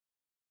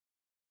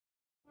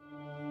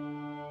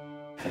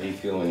How do you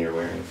feel when you're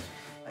wearing it?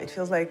 It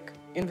feels like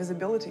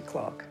invisibility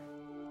cloak.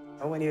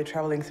 When you're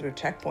traveling through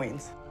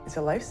checkpoints, it's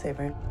a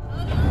lifesaver.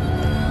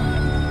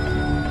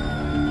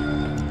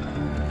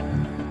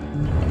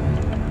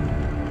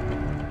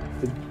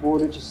 The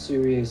border to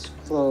Syria is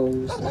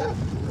closed.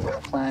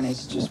 Our plan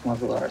is to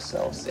smuggle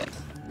ourselves in.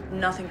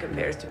 Nothing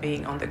compares to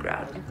being on the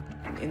ground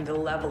in the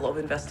level of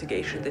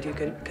investigation that you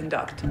can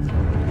conduct.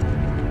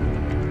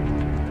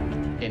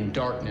 In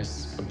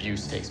darkness,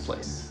 abuse takes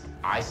place.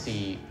 I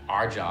see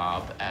our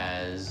job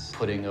as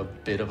putting a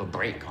bit of a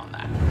brake on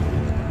that.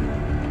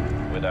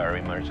 With our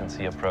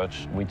emergency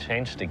approach, we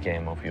changed the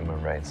game of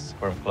human rights.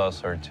 We're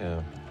closer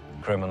to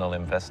criminal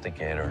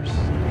investigators.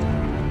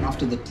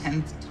 After the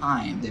 10th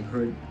time they've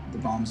heard the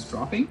bombs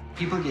dropping,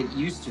 people get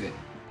used to it.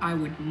 I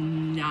would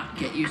not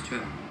get used to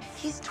it.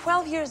 He's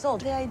 12 years old.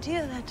 The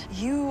idea that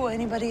you or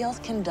anybody else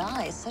can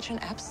die is such an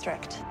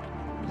abstract.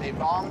 They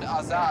bombed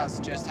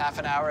al-Assad just half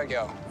an hour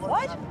ago.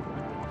 What?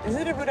 Is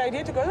it a good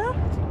idea to go there?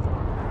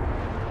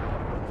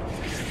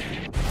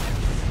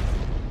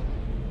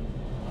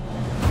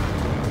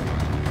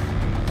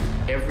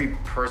 Every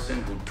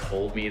person who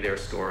told me their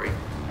story,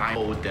 I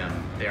owed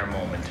them their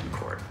moment in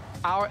court.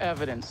 Our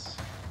evidence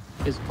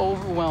is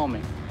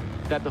overwhelming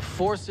that the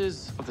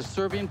forces of the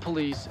Serbian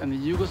police and the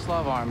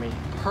Yugoslav army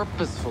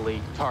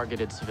purposefully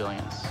targeted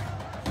civilians.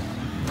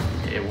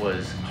 It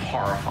was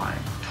horrifying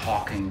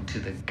talking to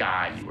the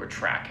guy you were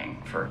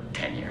tracking for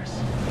 10 years.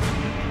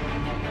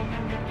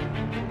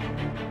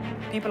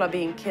 People are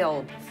being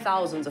killed.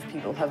 Thousands of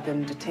people have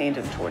been detained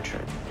and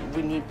tortured.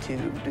 We need to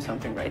do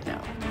something right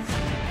now.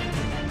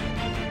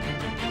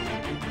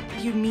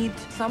 You meet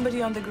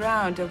somebody on the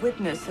ground, a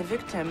witness, a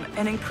victim,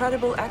 an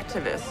incredible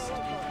activist,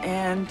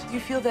 and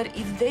you feel that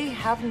if they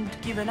haven't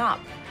given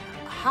up,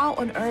 how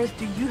on earth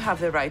do you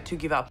have the right to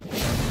give up?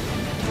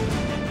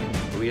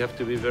 We have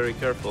to be very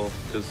careful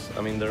because,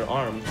 I mean, they're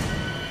armed.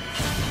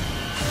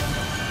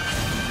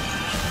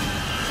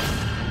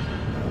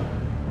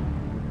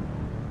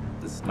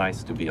 It's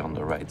nice to be on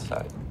the right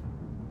side,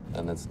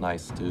 and it's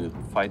nice to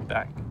fight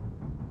back.